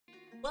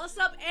What's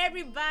up,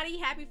 everybody?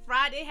 Happy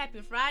Friday.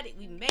 Happy Friday.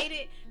 We made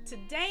it.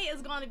 Today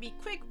is going to be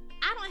quick.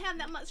 I don't have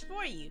that much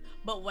for you,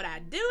 but what I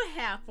do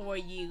have for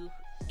you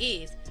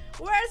is,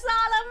 where's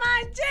all of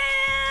my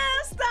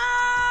jam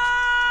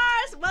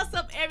stars? What's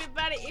up,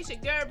 everybody? It's your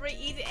girl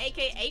Eazy,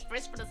 aka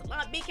Fresh for the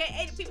Salon,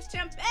 BKA the People's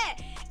Champion.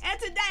 And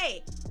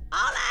today,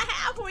 all I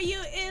have for you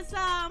is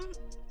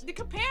the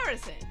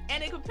comparison.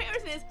 And the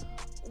comparison is,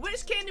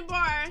 which candy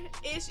bar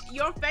is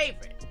your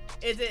favorite?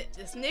 Is it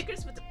the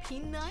Snickers with the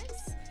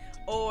peanuts?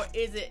 Or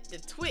is it the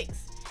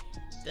Twix,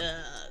 the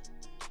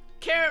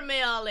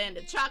caramel and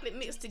the chocolate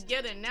mixed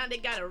together, and now they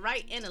got a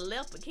right and a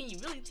left, but can you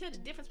really tell the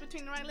difference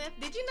between the right and left?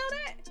 Did you know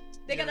that?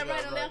 They got a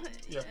right and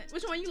left? Yeah.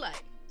 Which one you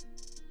like?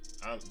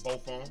 Both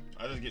of them.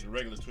 I just get the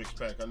regular Twix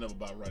pack. I never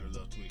buy right or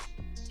left Twix.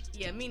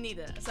 Yeah, me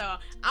neither. So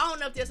I don't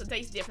know if there's a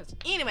taste difference.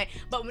 Anyway,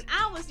 but when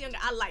I was younger,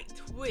 I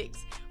liked Twix.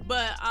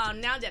 But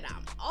now that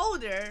I'm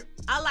older,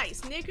 I like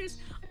Snickers,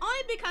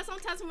 only because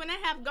sometimes when I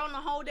have gone the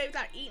whole day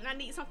without eating, I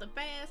need something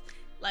fast.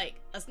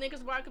 Like a Snickers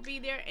bar could be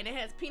there and it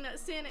has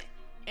peanuts in it,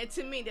 and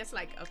to me that's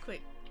like a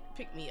quick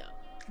pick me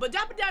up. But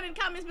drop it down in the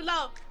comments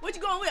below, what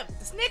you going with,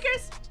 the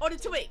Snickers or the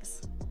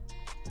Twix?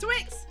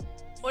 Twix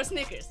or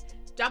Snickers?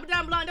 Drop it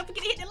down below and don't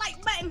forget to hit the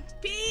like button.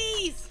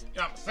 Peace.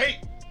 Get out my seat.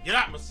 Get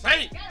out my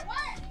seat.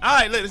 What?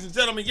 Alright, ladies and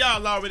gentlemen,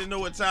 y'all already know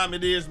what time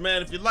it is,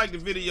 man. If you like the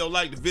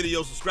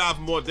video, subscribe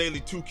for more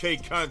daily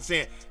 2K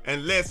content,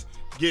 and let's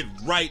get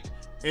right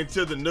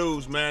into the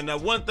news, man. Now,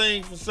 one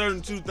thing for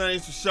certain, two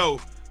things for sure.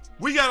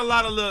 We got a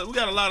lot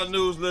of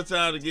news, little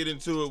time to get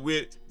into it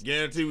with.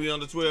 Guarantee we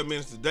under 12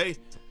 minutes today.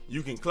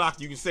 You can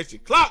set your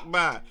clock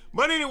by.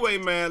 But anyway,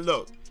 man,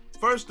 look.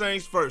 First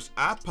things first,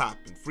 I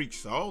poppin'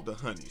 freaks all the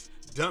honeys,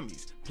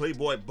 dummies,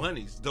 Playboy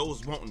bunnies,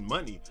 those wanting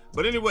money.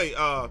 But anyway,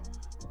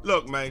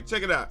 look, man,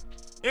 check it out.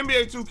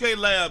 NBA 2K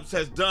Labs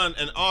has done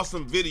an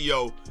awesome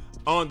video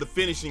on the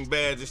finishing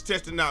badge. It's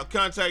testing out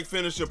Contact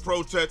Finisher,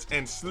 Pro Touch,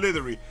 and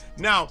Slithery.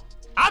 Now,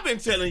 I've been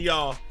telling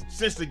y'all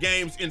since the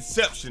game's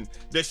inception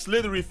that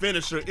Slithery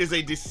Finisher is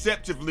a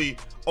deceptively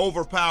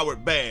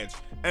overpowered badge.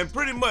 And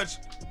pretty much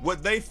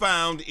what they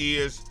found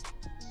is,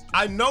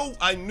 I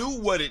knew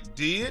what it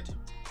did,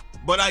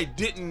 but I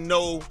didn't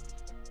know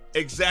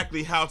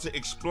exactly how to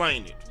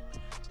explain it.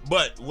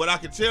 But what I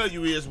can tell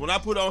you is, when I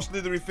put on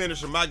Slithery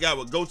Finisher, my guy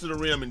would go to the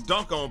rim and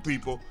dunk on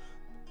people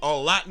a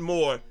lot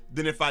more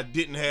than if I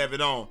didn't have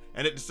it on.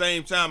 And at the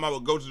same time, I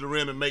would go to the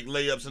rim and make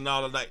layups and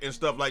all of that and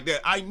stuff like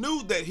that. I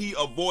knew that he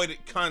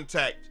avoided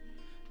contact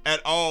at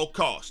all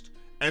cost,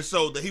 and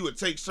so that he would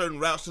take certain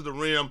routes to the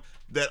rim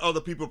that other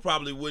people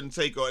probably wouldn't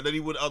take, or that he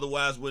would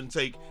otherwise wouldn't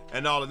take,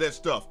 and all of that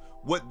stuff.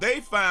 What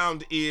they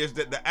found is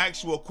that the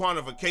actual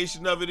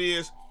quantification of it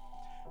is,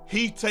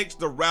 he takes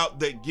the route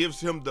that gives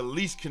him the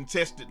least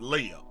contested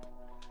layup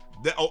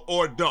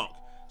or dunk.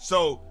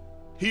 So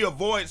he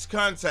avoids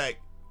contact,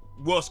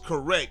 was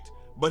correct,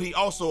 but he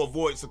also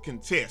avoids a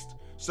contest.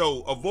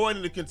 So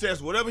avoiding the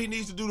contest, whatever he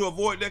needs to do to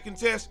avoid that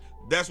contest,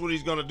 that's what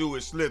he's gonna do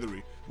with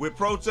Slithery. With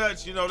Pro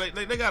Touch, you know,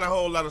 they got a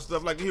whole lot of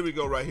stuff. Like, here we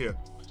go right here.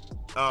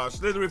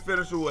 Slithery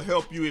Finisher will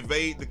help you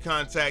evade the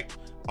contact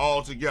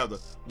altogether,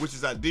 which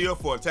is ideal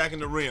for attacking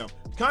the rim.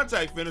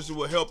 Contact Finisher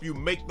will help you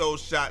make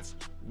those shots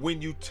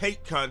when you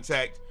take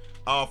contact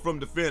from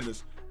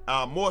defenders.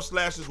 More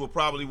slashers will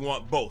probably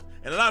want both.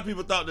 And a lot of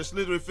people thought that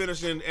Slithery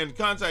Finisher and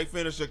Contact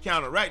Finisher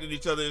counteracted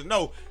each other.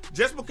 No,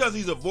 just because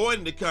he's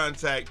avoiding the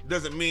contact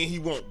doesn't mean he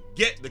won't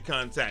get the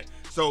contact.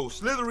 So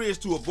Slithery is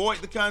to avoid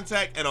the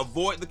contact and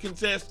avoid the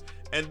contest,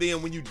 and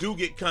then when you do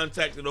get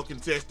contacted or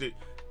contested,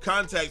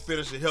 Contact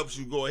Finisher helps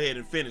you go ahead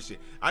and finish it.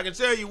 I can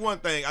tell you one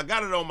thing, I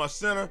got it on my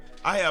center.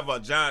 I have a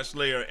Giant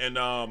Slayer, and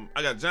I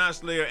got Giant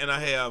Slayer, and I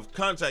have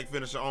Contact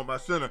Finisher on my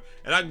center,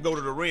 and I can go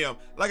to the rim.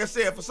 Like I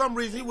said, for some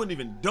reason he wouldn't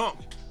even dunk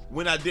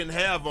when I didn't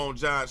have on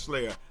Giant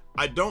Slayer.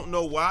 I don't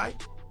know why,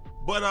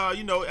 but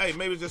you know, hey,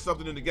 maybe it's just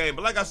something in the game.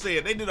 But like I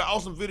said, they did an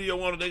awesome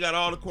video on it. They got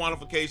all the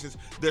quantifications.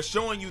 They're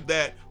showing you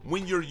that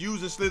when you're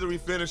using Slithery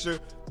Finisher,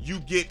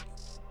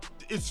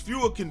 it's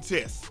fewer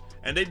contests.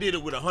 And they did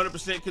it with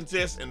 100%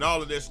 contest and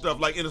all of that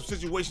stuff. Like in a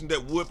situation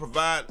that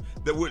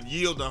would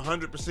yield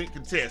 100%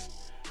 contest,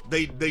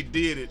 they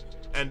did it,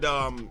 and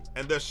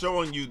they're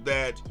showing you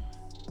that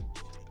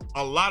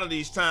a lot of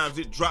these times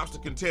it drops the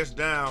contest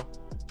down.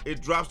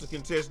 It drops the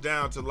contest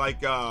down to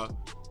like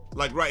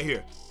right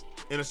here.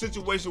 In a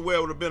situation where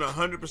it would have been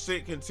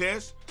 100%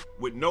 contest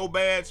with no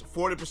badge,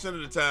 40% of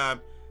the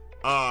time,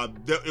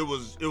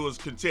 it was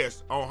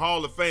contest. On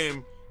Hall of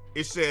Fame,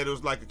 it said it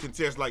was like a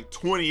contest like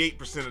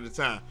 28% of the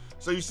time.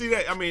 So you see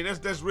that? I mean,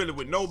 that's really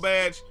with no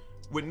badge,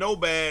 with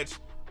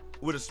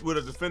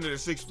a defender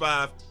that's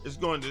 6'5", it's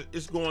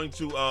going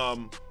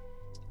to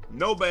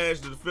no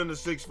badge, the defender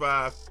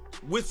 6'5",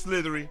 with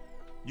Slithery,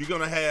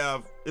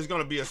 it's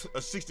gonna be a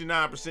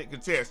 69%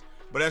 contest.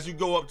 But as you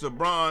go up to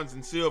bronze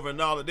and silver and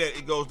all of that,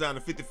 it goes down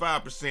to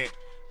 55%.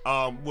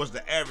 Was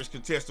the average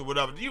contest or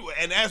whatever.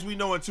 And as we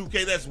know in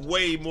 2K, that's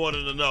way more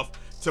than enough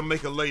to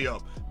make a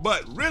layup.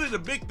 But really the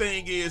big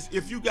thing is,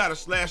 if you got a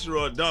slasher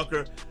or a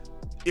dunker,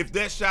 if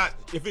that shot,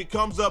 if it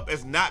comes up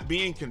as not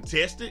being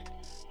contested,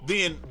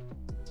 then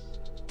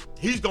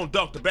he's gonna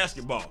dunk the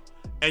basketball.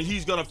 And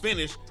he's gonna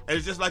finish, and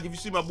it's just like if you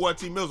see my boy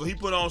T Mills, he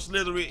put on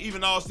Slithery,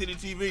 even All City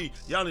TV.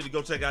 Y'all need to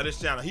go check out his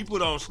channel. He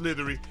put on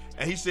Slithery,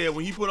 and he said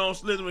when he put on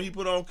Slithery, he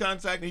put on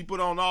Contact, and he put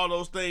on all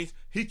those things,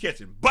 he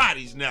catching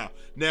bodies now.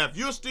 Now,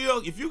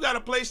 if you got a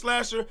play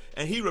slasher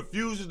and he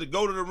refuses to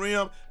go to the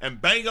rim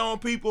and bang on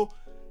people,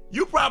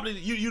 you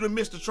done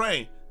missed the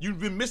train. You've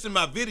been missing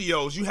my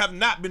videos. You have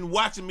not been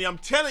watching me. I'm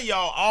telling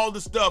y'all all the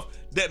stuff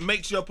that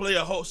makes your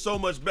player so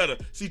much better.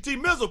 See, T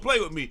Mills will play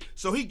with me,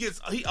 so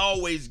he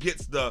always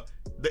gets the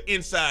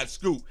inside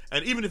scoop.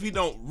 And even if he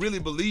don't really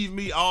believe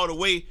me all the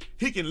way,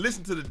 he can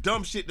listen to the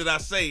dumb shit that I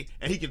say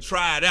and he can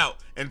try it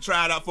out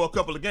for a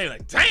couple of games.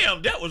 Like,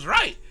 damn, that was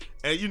right.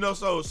 And you know,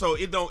 so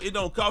it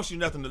don't cost you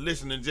nothing to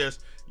listen and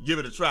just give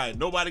it a try.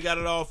 Nobody got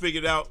it all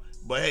figured out,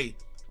 but hey,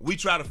 we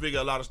try to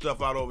figure a lot of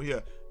stuff out over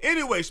here.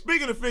 Anyway,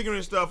 speaking of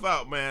figuring stuff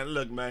out, man,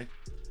 look, man,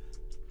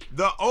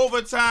 the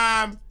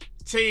Overtime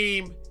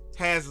team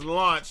has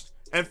launched,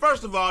 and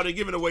first of all, they're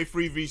giving away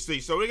free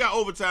VC. So they got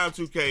Overtime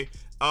 2K.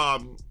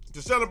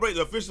 To celebrate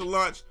the official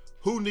launch,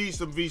 who needs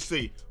some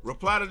VC?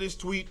 Reply to this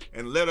tweet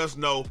and let us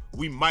know.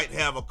 We might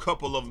have a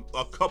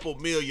couple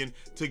million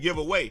to give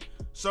away.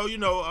 So, you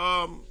know,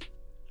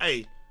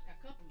 hey,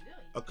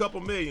 a couple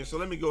million. So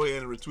let me go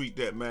ahead and retweet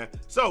that, man.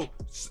 So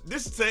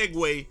this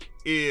segue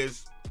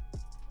is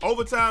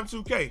Overtime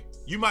 2K.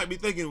 You might be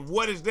thinking,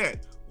 what is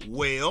that?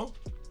 Well,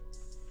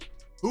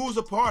 who's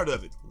a part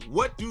of it?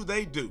 What do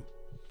they do?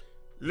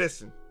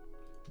 Listen,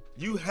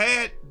 you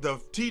had the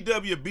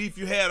TW beef,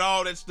 you had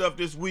all that stuff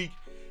this week.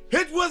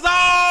 It was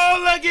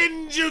all a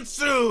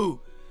genjutsu.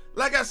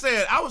 Like I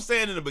said, I was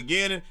saying in the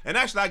beginning, and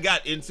actually I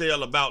got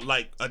intel about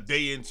like a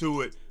day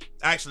into it,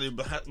 actually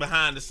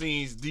behind the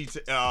scenes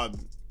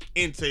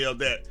intel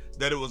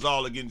that it was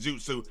all a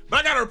genjutsu. But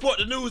I gotta report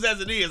the news as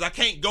it is. I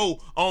can't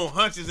go on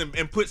hunches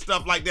and put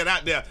stuff like that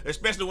out there,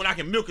 especially when I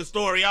can milk a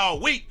story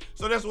all week.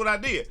 So that's what I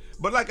did.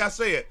 But like I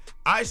said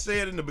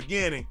in the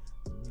beginning,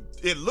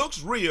 it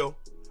looks real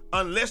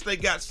unless they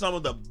got some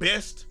of the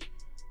best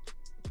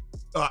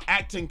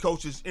acting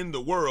coaches in the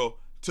world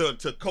to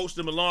coach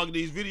them along in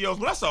these videos.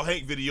 When I saw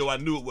Hank's video, I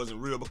knew it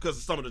wasn't real because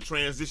of some of the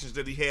transitions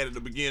that he had at the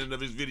beginning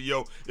of his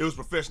video. It was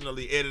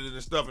professionally edited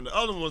and stuff, and the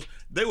other ones,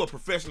 they were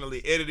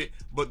professionally edited,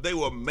 but they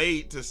were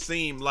made to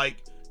seem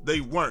like they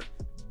weren't.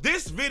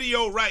 This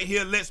video right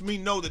here lets me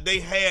know that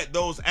they had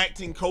those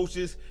acting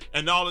coaches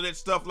and all of that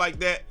stuff like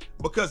that,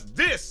 because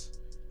this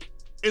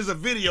is a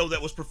video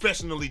that was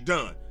professionally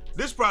done.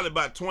 This is probably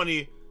about a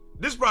 $20,000,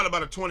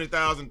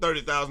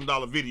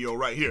 $30,000 video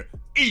right here.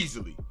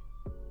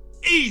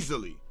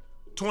 Easily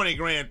 20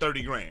 grand,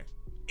 30 grand,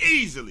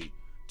 easily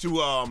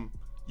to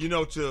you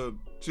know, to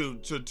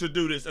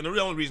do this. And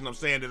the only reason I'm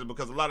saying this is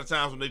because a lot of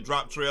times when they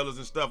drop trailers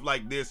and stuff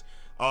like this,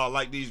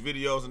 like these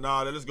videos and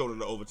all that, let's go to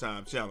the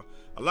Overtime channel.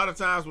 A lot of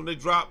times when they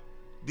drop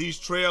these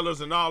trailers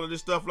and all of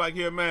this stuff like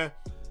here, man,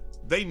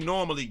 they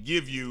normally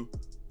give you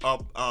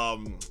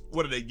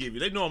what do they give you?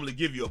 They normally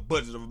give you a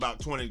budget of about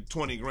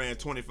 20 grand,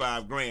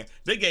 25 grand.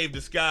 They gave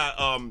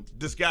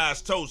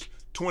Disguised Toast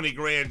 20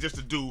 grand just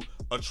to do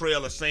a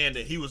trailer saying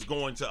that he was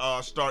going to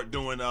start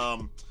doing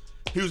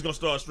he was gonna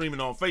start streaming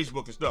on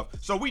Facebook and stuff.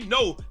 So we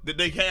know that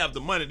they have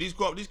the money. These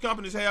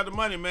companies have the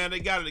money, man. They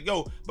got it to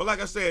go. But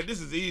like I said, this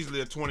is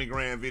easily a 20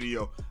 grand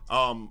video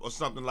or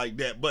something like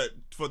that. But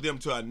for them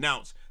to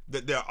announce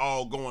that they're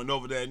all going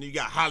over there, and you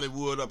got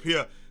Hollywood up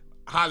here,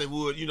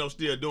 Hollywood, you know,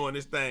 still doing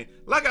this thing.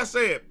 Like I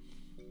said,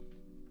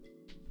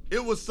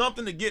 it was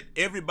something to get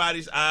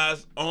everybody's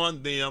eyes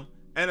on them,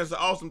 and it's an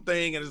awesome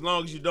thing. And as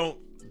long as you don't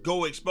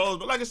go exposed,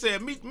 but like I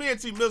said, me and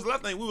T Mills, I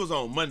think we was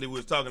on Monday, we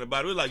was talking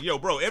about it. We were like, yo,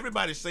 bro,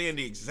 everybody's saying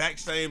the exact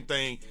same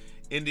thing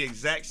in the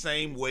exact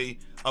same way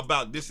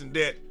about this and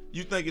that.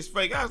 You think it's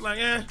fake? I was like,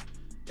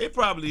 it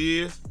probably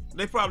is.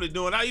 They probably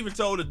doing. I even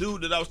told the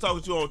dude that I was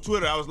talking to on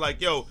Twitter, I was like,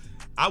 yo,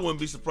 I wouldn't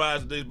be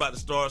surprised if they're about to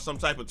start some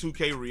type of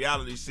 2K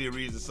reality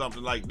series or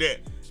something like that.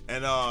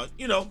 And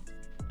you know,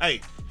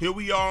 hey, here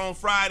we are on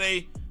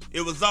Friday.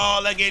 It was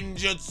all a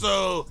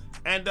genjutsu.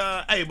 And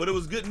hey, but it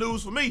was good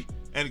news for me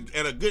and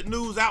a good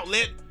news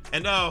outlet.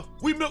 And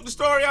we milked the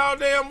story all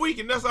damn week,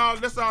 and that's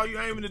all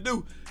you're aiming to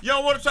do. You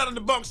don't want to try to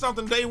debunk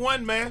something day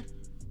one, man,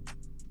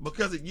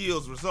 because it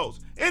yields results.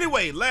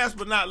 Anyway, last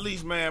but not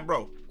least, man,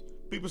 bro,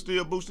 people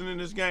still boosting in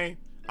this game.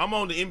 I'm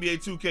on the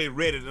NBA 2K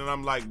Reddit, and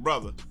I'm like,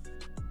 brother,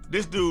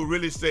 this dude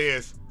really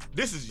says,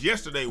 this is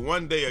yesterday,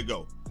 1 day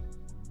ago,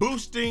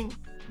 boosting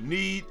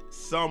need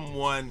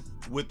someone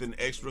with an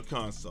extra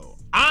console.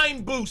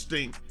 I'm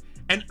boosting,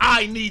 and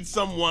I need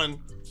someone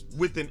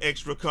with an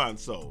extra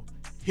console.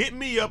 Hit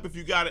me up if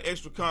you got an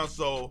extra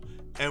console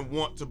and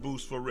want to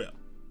boost for rep.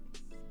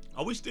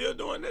 Are we still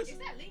doing this? Is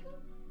that legal?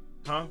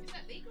 Huh? Is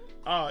that legal?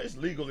 It's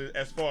legal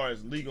as far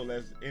as legal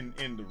as in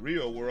the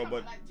real world,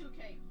 but like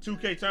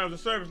 2K terms of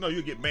service, no,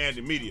 you'll get banned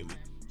immediately.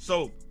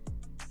 So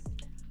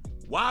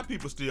why are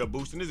people still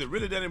boosting? Is it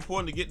really that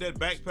important to get that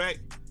backpack?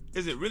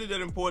 Is it really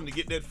that important to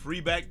get that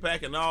free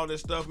backpack and all that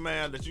stuff,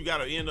 man, that you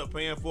gotta end up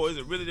paying for? Is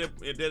it really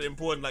that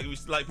important,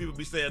 like people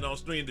be saying on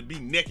stream, to be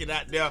naked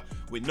out there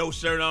with no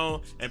shirt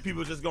on and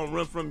people just gonna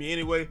run from you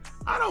anyway?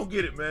 I don't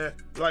get it, man.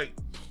 Like,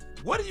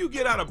 what do you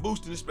get out of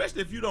boosting,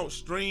 especially if you don't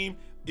stream,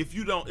 if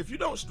you don't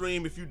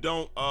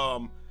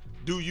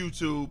do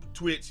YouTube,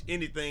 Twitch,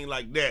 anything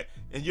like that,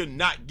 and you're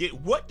not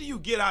what do you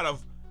get out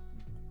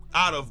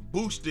of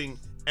boosting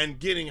and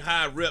getting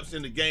high reps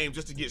in the game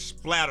just to get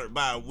splattered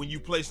by when you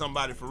play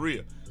somebody for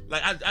real?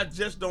 Like, I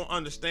just don't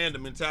understand the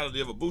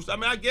mentality of a booster. I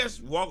mean, I guess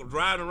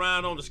riding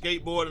around on the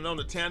skateboard and on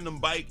the tandem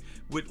bike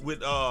with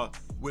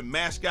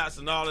mascots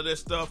and all of that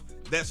stuff,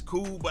 that's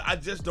cool, but I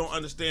just don't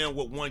understand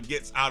what one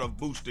gets out of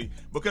boosting,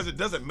 because it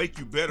doesn't make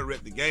you better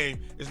at the game.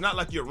 It's not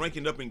like you're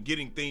ranking up and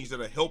getting things that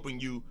are helping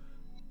you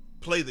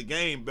play the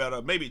game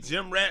better. Maybe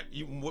gym rat,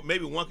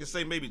 maybe one could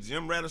say maybe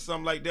gym rat or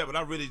something like that, but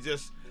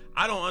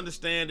I don't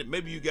understand it.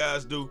 Maybe you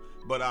guys do,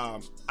 but I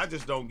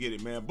just don't get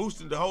it, man.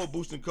 The whole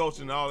boosting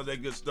culture and all of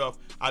that good stuff,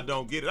 I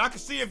don't get it. I can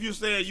see if you're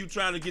saying you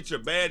trying to get your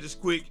badges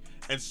quick,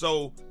 and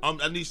so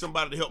I need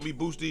somebody to help me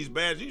boost these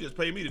badges. You just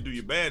pay me to do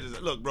your badges.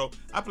 Look, bro,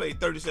 I played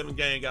 37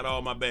 games, got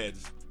all my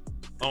badges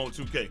on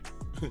 2K.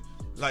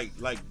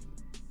 like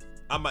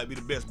I might be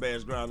the best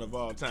badge grinder of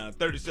all time.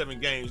 37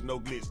 games, no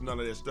glitch, none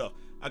of that stuff.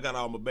 I got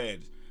all my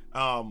badges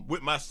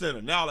with my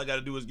center. Now all I got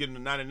to do is get into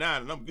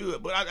 99 and I'm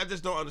good. But I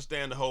just don't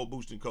understand the whole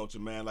boosting culture,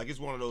 man. Like, it's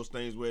one of those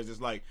things where it's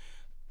just like,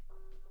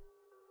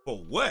 for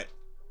what?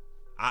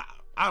 I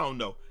don't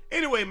know.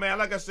 Anyway, man,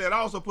 like I said, I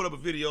also put up a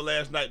video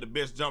last night, the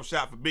best jump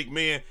shot for big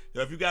men.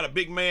 Now, if you got a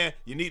big man,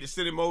 you need to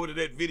send him over to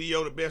that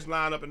video, the best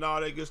lineup and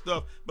all that good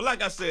stuff. But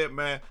like I said,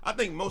 man, I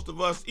think most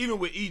of us, even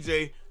with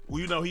EJ,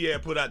 well, you know, he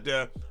had put out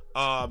there,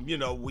 you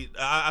know,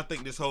 I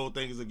think this whole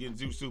thing is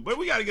against Jutsu, but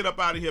we got to get up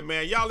out of here,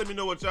 man. Y'all let me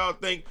know what y'all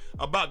think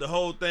about the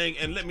whole thing,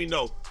 and let me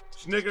know,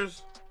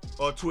 Snickers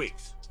or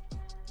Twix.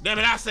 Damn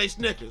it, I say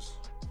Snickers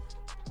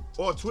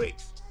or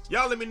Twix.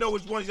 Y'all let me know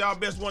which one's y'all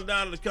best one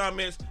down in the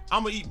comments.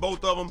 I'm gonna eat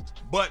both of them,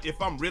 but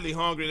if I'm really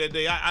hungry that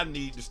day, I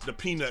need the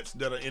peanuts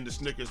that are in the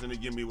Snickers, and they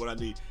give me what I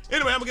need.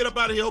 Anyway, I'm gonna get up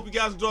out of here. Hope you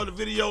guys enjoyed the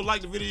video.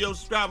 Like the video,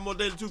 subscribe for more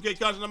daily 2K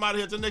content. I'm out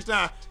of here. Till next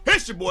time,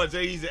 it's your boy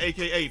Eazy,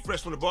 aka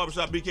Fresh from the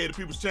Barbershop, BK the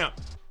People's Champ.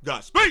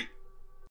 Godspeed.